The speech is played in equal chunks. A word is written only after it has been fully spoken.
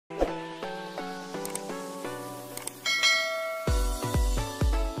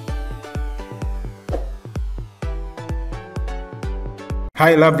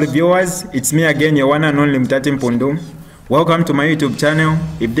Hi lovely viewers, it's me again, your one and only Mutati Mpundu. Welcome to my YouTube channel.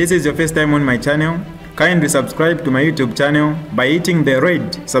 If this is your first time on my channel, kindly subscribe to my YouTube channel by hitting the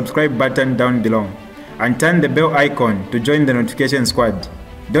red subscribe button down below and turn the bell icon to join the notification squad.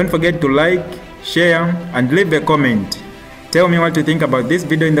 Don't forget to like, share and leave a comment. Tell me what you think about this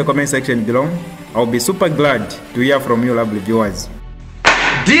video in the comment section below. I'll be super glad to hear from you lovely viewers.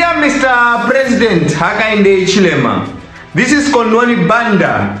 Dear Mr. President Hakainde Hichilema, this is Kondwani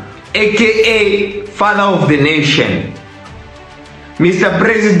Banda, aka Father of the Nation. Mr.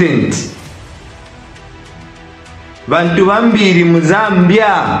 President, Bantu bambiri mu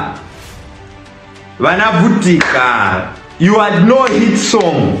Zambia vanavutika. You had no hit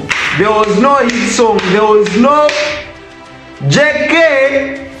song. There was no hit song. There was no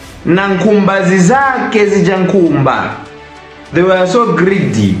JK na nkumbazi zake zijankumba. They were so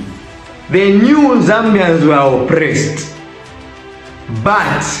greedy. They knew Zambians were oppressed,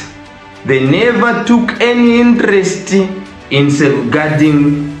 but they never took any interest in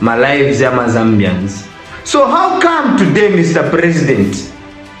safeguarding my lives as Zambians. So how come today, Mr. President,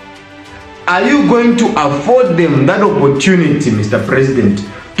 are you going to afford them that opportunity, Mr. President,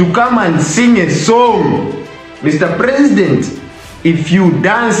 to come and sing a song? Mr. President, if you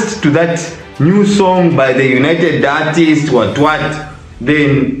danced to that new song by the United Artists, what,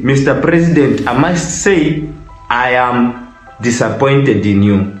 then, Mr. President, I must say, I am disappointed in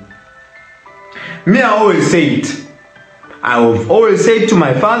you. Me, I always say it. I've always said to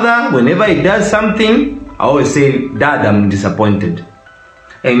my father, whenever he does something, I always say, Dad, I'm disappointed.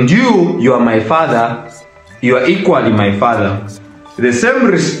 And you are my father. You are equally my father. The same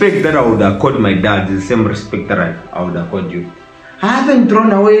respect that I would accord my dad is the same respect that I would accord you. I haven't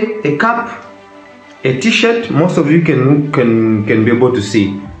thrown away a cap, a t-shirt. Most of you can be able to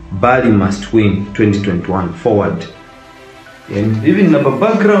see Bali must win 2021 forward. And even in the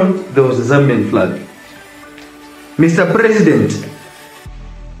background, there was a Zambian flag. Mr. President,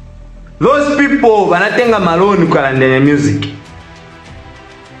 those people wanatenga maloni kukalandanya music.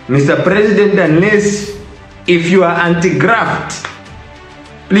 Mr. President, unless if you are anti-graft,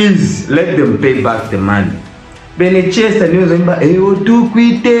 please let them pay back the money. Benechester news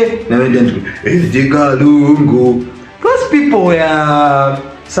those people were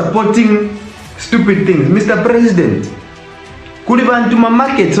supporting stupid things. Mr. President, kulibantuma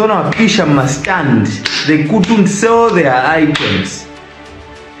markets on our pisha must stand. They couldn't sell their items.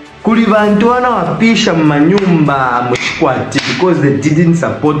 Kulibantuana wapisha manyumba mshikwati because they didn't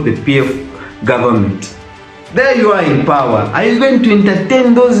support the PF government. There you are in power. Are you going to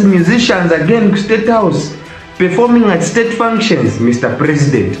entertain those musicians again to State House, performing at state functions? Mr.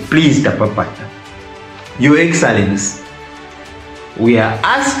 President, please tapapata. Your Excellency, we are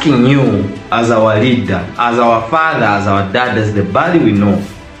asking you as our leader, as our father, as our dad, as the body we know.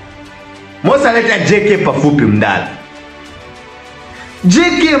 Mosa leta JK pafupi mdala.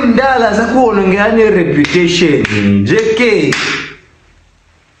 JK mdala zakuonongeane reputation. JK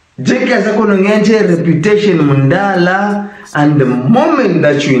zakuonongeane reputation mdala, and the moment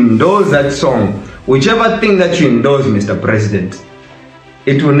that you endorse that song, whichever thing that you endorse, Mr. President,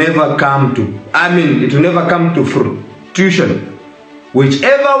 it will never come to, it will never come to fruition.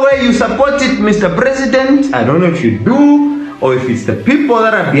 Whichever way you support it, Mr. President, I don't know if you do or if it's the people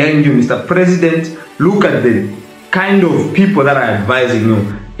that are behind you, Mr. President. Look at the kind of people that are advising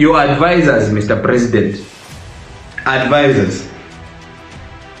you. Your advisors, Mr. President. Advisors.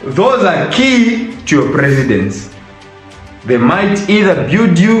 Those are key to your presidents. They might either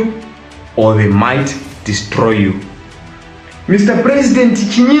build you or they might destroy you. Mr. President,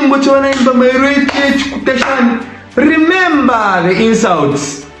 remember the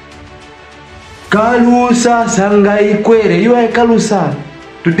insults. Kalusa sangai kwere. You are a Kalusa.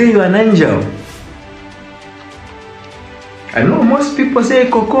 Today you are an angel. I know most people say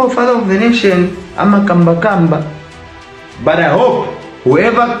Koko, Father of the Nation, ama kamba kamba. But I hope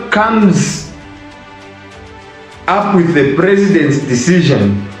whoever comes up with the president's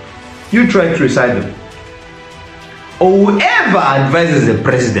decision, you try to recite them. Or whoever advises the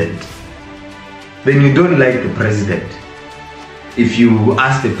president, then you don't like the president. If you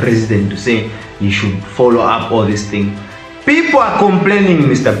ask the president to say you should follow up all these things, people are complaining,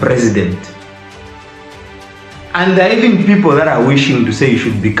 Mr. President. And there are even people that are wishing to say you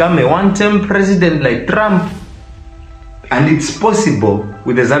should become a one-term president like Trump. And it's possible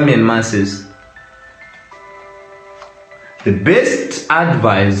with the Zambian masses. The best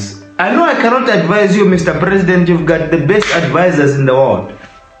advice, I know I cannot advise you, Mr. President, you've got the best advisors in the world.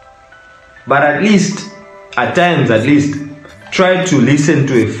 But at least, at times at least, try to listen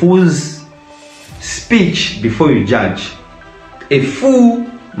to a fool's speech before you judge. a fool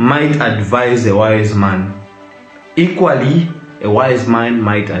might advise a wise man. Equally, a wise man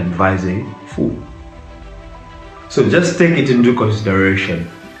might advise a fool. So just take it into consideration.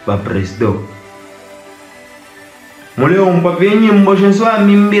 Bapresdo.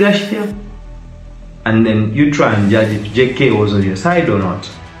 And then you try and judge if JK was on your side or not.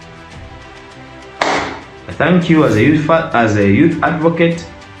 I thank you as a youth advocate,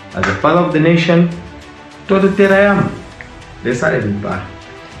 as a father of the nation. Todo terayam. Decided by.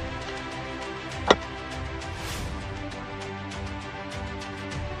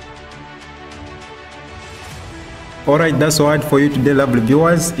 Alright, that's all for you today, lovely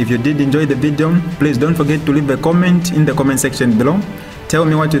viewers. If you did enjoy the video, please don't forget to leave a comment in the comment section below. Tell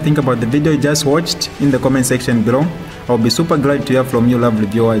me what you think about the video you just watched in the comment section below. I'll be super glad to hear from you, lovely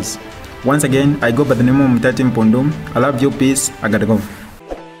viewers. Once again, I go by the name of Mutati Mpundu. I love you, peace, I gotta go.